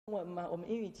文吗？我们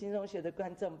英语轻松学的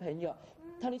观众朋友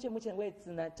，Tony Chen目前的位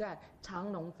置呢在长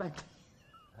隆饭店。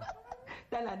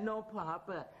当然 ，no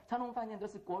problem。长隆饭店都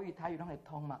是国语、台语都可以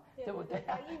通嘛，对不对？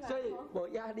所以我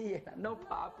压力也 no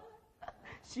problem。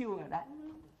秀来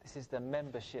This is the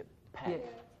membership pack.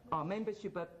 哦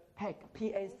 ，membership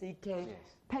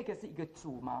pack，P-A-C-K，pack 是一个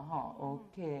组嘛，哈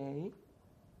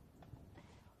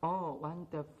 ，OK。Oh,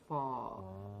 wonderful.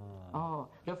 Oh,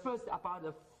 the first about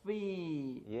the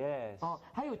fee. Yes. 哦，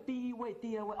还有第一位、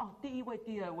第二位哦，第一位、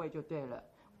第二位就对了。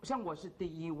像我是第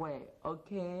一位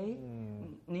 ，OK。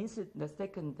您是 the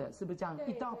second， 是不是这样？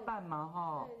一到半嘛，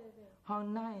哈。对。How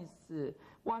nice.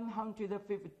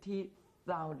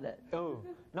 150,000. Oh,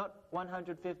 not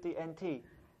 150 NT.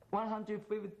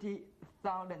 150,000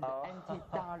 NT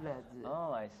dollars.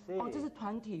 Oh, I see. 哦，这是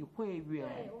团体会员。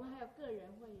对，我们还有个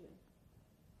人会员。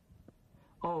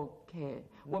OK，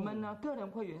我们呢个人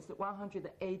会员是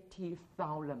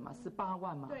180,000嘛，18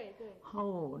万嘛。对。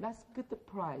Oh, that's good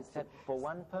price. For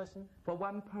one person? For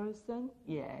one person,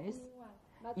 yes.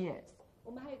 Yes.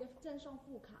 我们还有一个赠送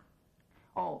副卡。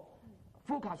哦，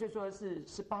副卡所以说是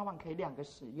18万可以2个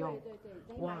使用。对，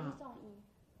等于买一送一。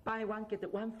Buy one get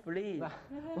one free.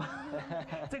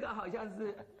 这个好像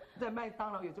是在麦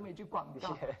当劳有这么一句广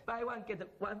告。Buy one get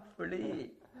one free.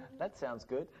 That sounds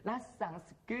good. That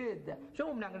sounds good. 所以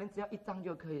我们2个人只要1张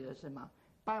就可以了，是吗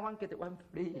 ？Buy one get one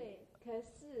free. 对，可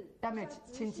是但没有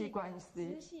亲戚关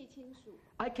系。直系亲属。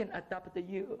I can adopt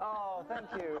you. Oh,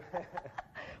 thank you.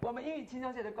 我们英语轻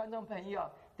松学的观众朋友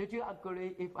 ，Did you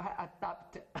agree if I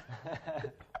adopt?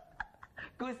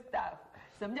 Good stuff.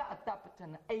 什么叫 adopt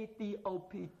呢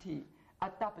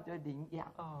 ？ADOPT，adopt 就是领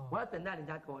养。我要等待人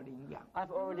家给我领养。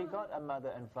I've already got a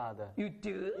mother and father. You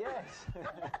do? Yes.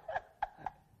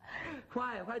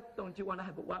 Why don't you want to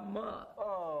have one more?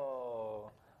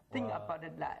 Oh. Think about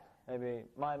it like. Maybe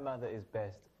my mother is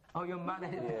best. Oh, your mother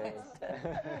is best.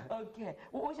 OK，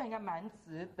 我想应该蛮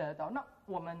值得的。那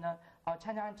我们呢？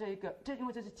参加这个，因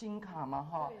为这是金卡嘛，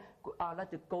哈。那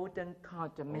the golden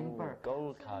card member.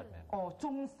 Gold card member. 哦，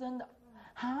终身的。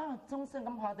终身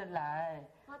咁划得来，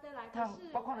可是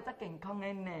包括你得健康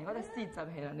的呢，我得40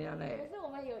岁了那样嘞。可是我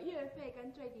们有月费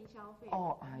跟最低消费。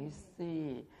Oh, I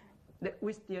see.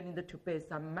 We still need to pay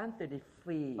some monthly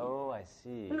fee. Oh, I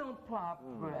see. No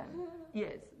problem.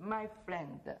 Yes, my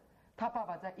friend. 他爸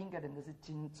爸在英格兰的是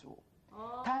金主，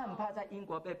他很怕在英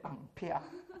国被绑票。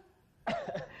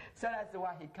So that's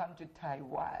why he come to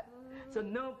Taiwan. So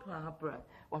no problem.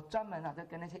 我专门就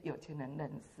跟那些有钱人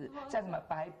认识，像什么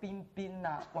白冰冰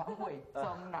啦、王伟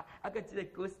忠啦，跟这个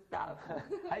good stuff，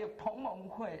 还有彭蒙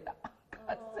慧啦，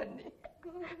告诉你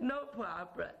 ，no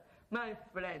problem, my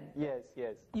friend.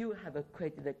 Yes. You have a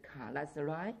credit card, that's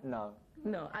right? No,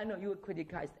 I know your credit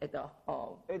card is at the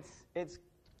home. It's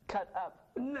cut up.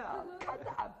 No, cut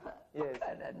up. 不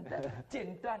可能的，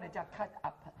剪断的叫 cut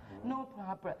up. No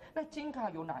problem. 那金卡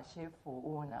有哪些服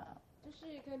务呢？就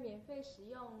是可以免费使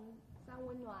用3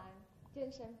温暖、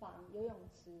健身房、游泳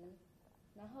池，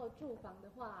然后住房的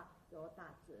话有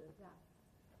打折这样。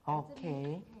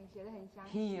OK. 写得很详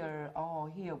细。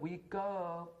Here we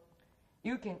go.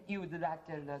 You can use that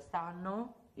the sauna.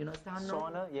 You know sauna?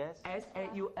 Sauna, yes.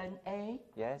 SAUNA.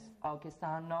 Yes. Okay,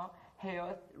 sauna.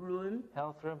 Health room.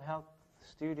 Health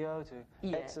studio to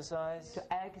exercise. To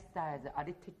exercise, a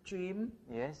little gym.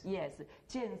 Yes.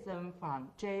 健身房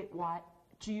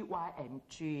GYM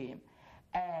gym.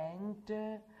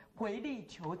 And 回力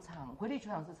球场。回力球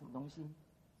场是什么东西？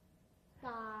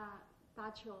打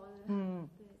球的。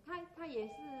对，它也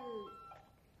是。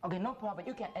Okay, no problem.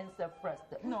 You can answer first.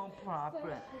 No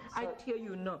problem. I tell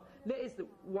you no. There is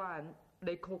one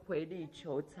they call 回力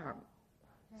球场.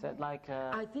 Is that like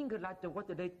I think like what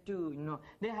they do,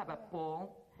 they have a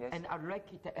ball and a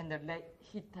racket and they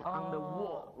hit on the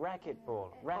wall.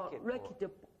 Racquetball.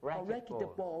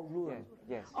 Racquetball room.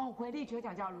 Yes. 回力球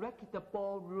场叫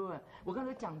racquetball room. 我刚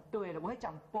才讲对了，我会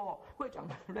讲 ball， 会讲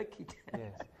racket.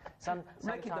 Yes.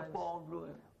 Racquetball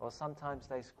room. Or sometimes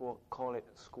they call it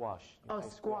squash.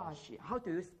 Squash. How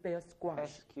do you spell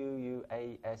squash?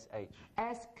 SQUASH.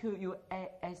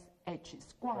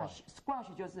 SQUASH.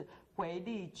 Squash 就是回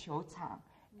力球场。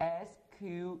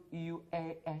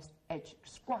SQUASH.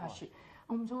 Squash.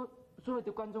 我们说所有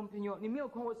的观众朋友，你没有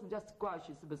看过什么叫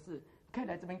squash 是不是？可以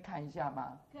来这边看一下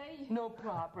吗？可以。No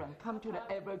problem. Come to the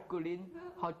Evergreen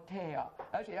Hotel.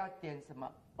 而且要点什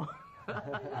么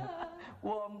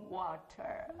？Warm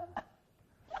water.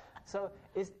 So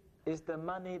is the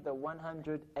money, the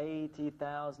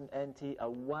 180,000 NT, a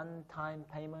one-time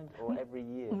payment or every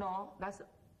year? No, that's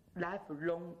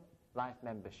lifelong. Life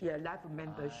membership. Yeah, life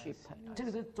membership. 这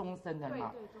个是终身的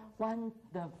嘛？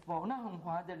 Wonderful. 那很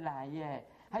划得来耶。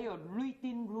还有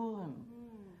reading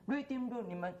room。reading room，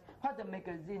 你们 what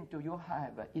magazine do you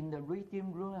have in the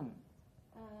reading room？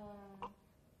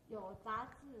 有杂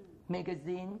志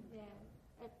magazine，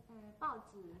 报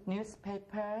纸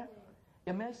newspaper，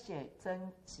 有没有写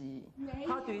真集？没有。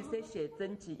 How do you say 写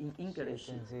真集 in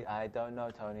English？ I don't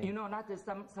know, Tony. You know, that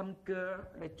some girl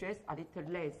they dress a little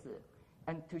less,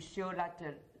 and to show that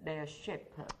their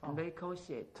shape, and they call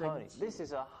写真 Tony, 集。 this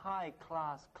is a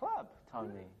high-class club,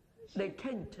 Tony. They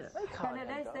can't. can't But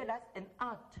they say that's an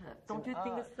art. Don't you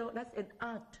think so? That's an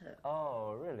art.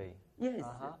 Oh, really? Yes.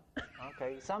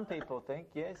 Okay, some people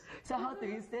think, yes. So how do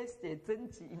you say 写真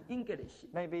集 in English?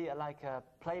 Maybe like a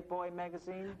Playboy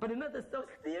magazine? But not so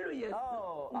serious.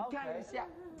 Oh, 你看一下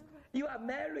You are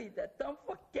married. Don't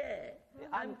forget.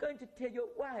 I'm going to tell your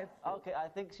wife. Okay, I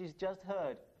think she's just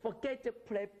heard. Forget the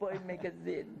Playboy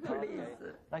magazine, please.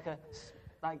 Okay.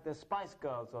 Like the Spice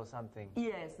Girls or something.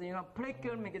 Yes, you know,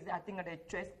 Playgirl magazine, I think they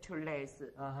dress too less.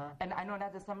 And I know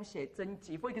that some 写真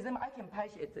集. For example, I can 拍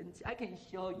写真集. I can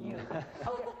show you.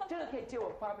 OK, 这个可以借我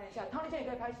发明一下。Tony 现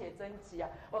在可以拍写真集啊！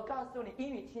我告诉你，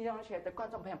英语轻松学的观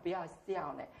众朋友不要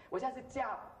笑呢。我下次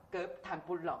价格谈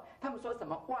不拢，他们说什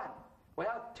么 one， 我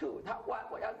要 two， 他 one，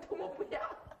 我要 two， 我不要。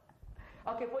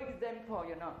OK, for example,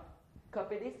 you know, could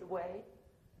be this way.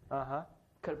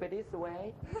 Could be this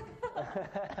way.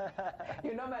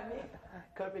 You know what I mean?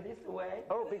 Could be this way.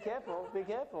 Oh, be careful, be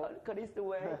careful. Could this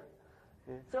way.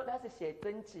 So that's 写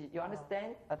真集. You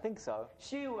understand? I think so.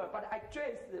 Sure, but I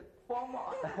dress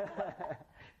formal.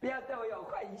 不要对我有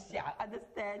幻想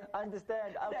 ，understand?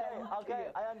 Understand? Okay,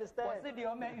 okay, I 我 understand. 是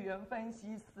留美语言分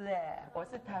析师哎，我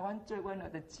是台湾最温柔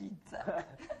的记者。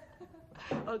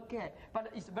Okay,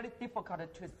 but it's very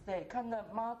difficult to say. 看到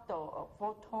model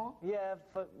photo. Yeah,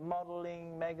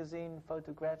 modeling magazine,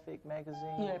 photographic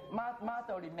magazine. Yeah,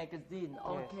 modeling magazine.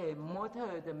 Okay,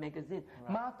 model magazine.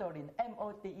 Modeling,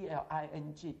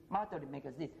 modeling, modeling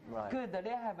magazine. Right. Good. They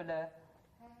have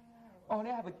they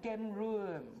have a game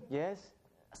room. Yes.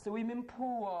 Swimming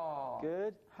pool.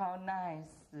 Good. How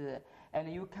nice. And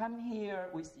you come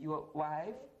here with your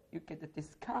wife, you get a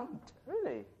discount.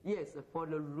 Really? Yes, for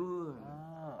the room.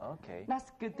 Oh, okay.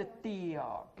 That's good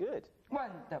deal. Good.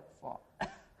 Wonderful.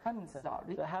 I'm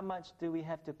sorry. So how much do we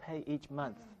have to pay each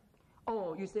month?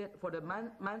 Oh, you said for the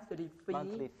monthly fee?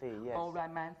 Monthly fee, yes. All right,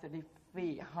 monthly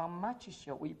fee. How much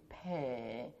should we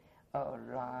pay? All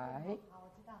right.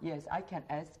 Yes, I can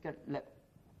ask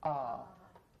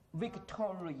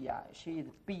Victoria. She is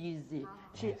busy.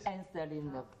 She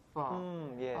answering the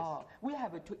phone. Yes. We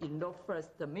have to enroll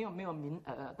first. 没有名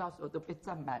额，到时候都被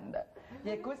占满了。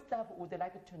Yeah, good staff would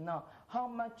like to know how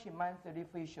much monthly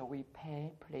fee should we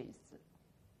pay, please?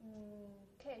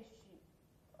 cash.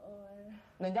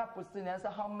 人家不是，人家是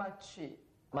how much?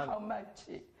 How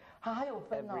much? 还有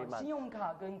分哦，信用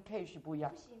卡跟 cash 不一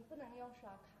样。不行，不能用刷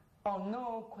卡。哦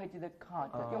 ，no credit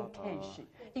card，用 cash。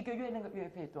一个月那个月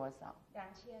费多少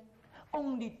2000。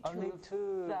Only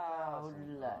 2,000.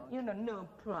 You know, no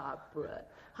problem.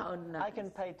 How nice. I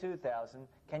can pay 2,000.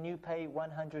 Can you pay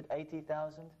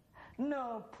 180,000?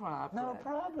 No problem. No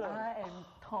problem. I am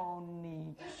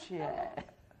Tony Chen.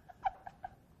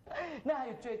 那还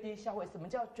有最低消费？什么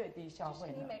叫最低消费呢？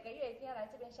就是你每个月一定要来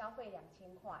这边消费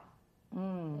2000块。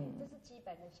这是基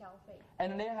本的消费。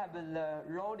And they have the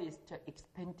lowest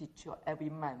expenditure every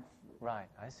month. Right,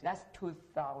 I see. That's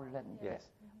 2,000. Yes.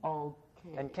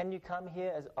 Okay. And can you come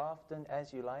here as often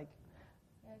as you like?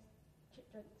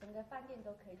 整个饭店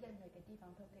都可以，任何一个地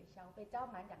方都可以消费，只要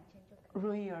满2000就可以。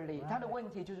Really？ 他的问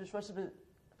题就是说，是不是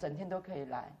整天都可以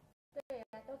来？对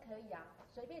啊，都可以啊，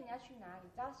随便你要去哪里，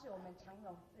只要是我们长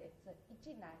荣这一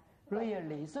进来。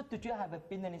Really? So did you have a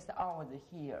business hours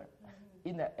here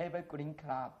in the Evergreen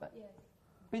Club? Yes.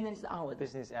 Business hours.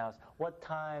 Business hours. What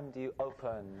time do you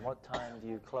open? What time do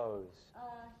you close?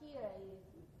 Here is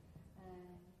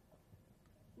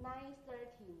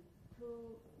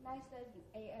 9:30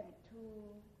 a.m. to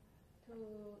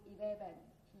 11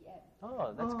 p.m.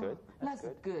 Oh, that's good. That's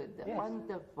good. Yes.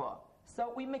 Wonderful.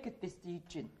 So we make a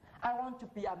decision. I want to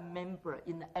be a member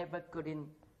in the Evergreen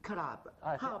Club.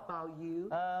 How about you?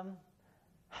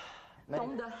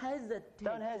 Don't hesitate.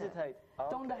 Don't hesitate.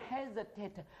 Okay. Don't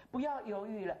hesitate. 不要犹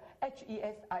豫了。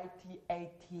Hesitate.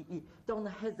 Don't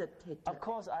hesitate. Of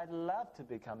course, I'd love to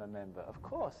become a member. Of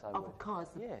course, I would. Of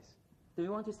course. Yes. Do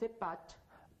you want to say but?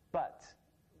 But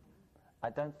I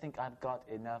don't think I've got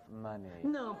enough money.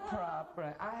 No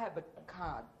problem. I have a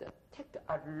card. Take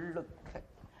a look.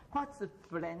 What's the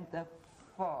friend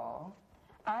for?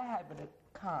 I have the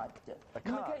card.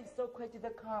 你们可以收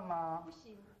credit card 吗？不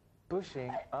行。不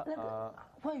行。那个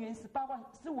会员18万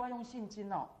，15万用现金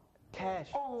哦。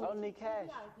Cash. Only cash.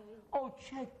 哦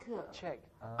check. Check.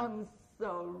 I'm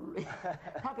sorry.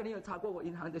 他可能有查过我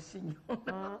银行的信用。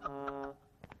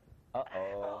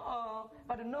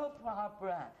But no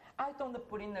problem. I don't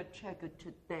put in a check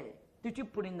today. Did you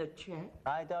put in the check?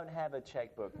 I don't have a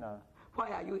checkbook, no.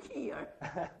 Why are you here?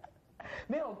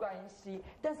 没有关系，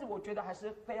但是我觉得还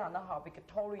是非常的好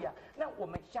 ，Victoria。那我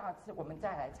们下次我们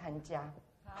再来参加，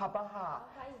好不好？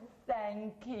欢迎。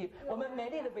Thank you。我们美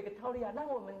丽的 Victoria，让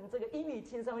我们这个英语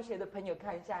轻松学的朋友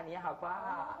看一下你好不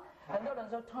好？很多人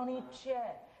说 Tony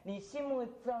Chen， 你心目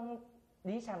中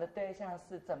理想的对象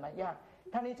是怎么样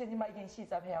？Tony Chen 已经40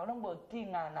岁了，我拢无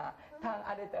紧啊啦，他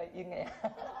安尼就用的。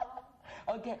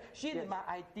Okay, she's my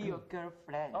ideal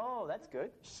girlfriend. Oh, that's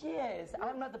good. Yes,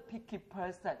 I'm not a picky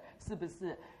person. 是不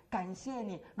是？感谢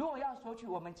你。如果要索取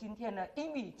我们今天呢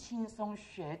英语轻松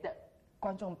学的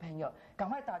观众朋友，赶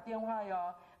快打电话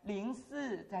哟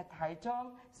，04在台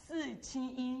中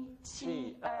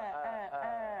4717222。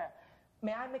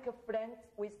May I make a friend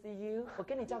with you? 我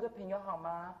跟你交个朋友好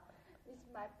吗？ It's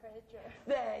my pleasure.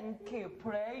 Thank you,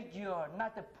 pleasure,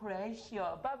 not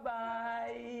pressure. Bye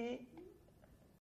bye.